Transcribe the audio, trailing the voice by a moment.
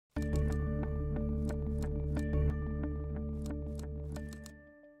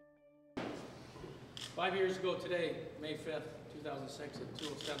5 years ago today, May 5th, 2006 at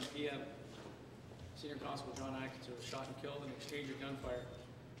 2:07 p.m., Senior Constable John Atkinson was shot and killed in an exchange of gunfire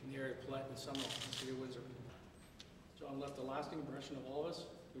in the area of Paulette and Summerall, in the city of Windsor. John left a lasting impression of all of us,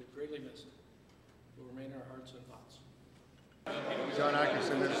 who is greatly missed. He will remain in our hearts and thoughts. John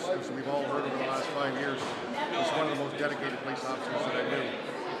Atkinson, as we've all heard over the last 5 years, was one of the most dedicated police officers that I knew.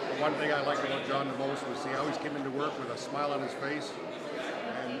 The one thing I liked about John the most was he always came into work with a smile on his face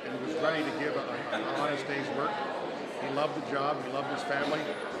and was ready to give an honest day's work. He loved the job, he loved his family,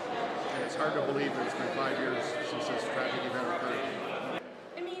 and it's hard to believe that it's been 5 years since this tragic event occurred.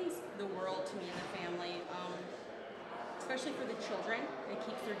 It means the world to me and the family, especially for the children. It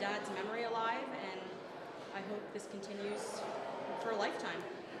keeps their dad's memory alive, and I hope this continues for a lifetime.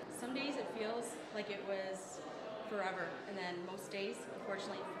 Some days it feels like it was forever, and then most days,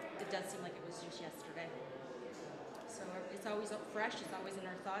 unfortunately, it does seem like it was just yesterday. So it's always fresh, it's always in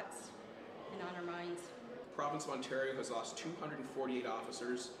our thoughts and on our minds. The province of Ontario has lost 248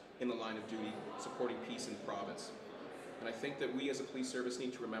 officers in the line of duty supporting peace in the province. And I think that we as a police service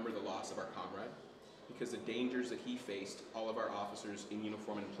need to remember the loss of our comrade, because the dangers that he faced, all of our officers in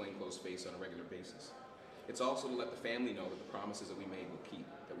uniform and in plainclothes face on a regular basis. It's also to let the family know that the promises that we made will keep,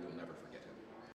 that we will never forget him.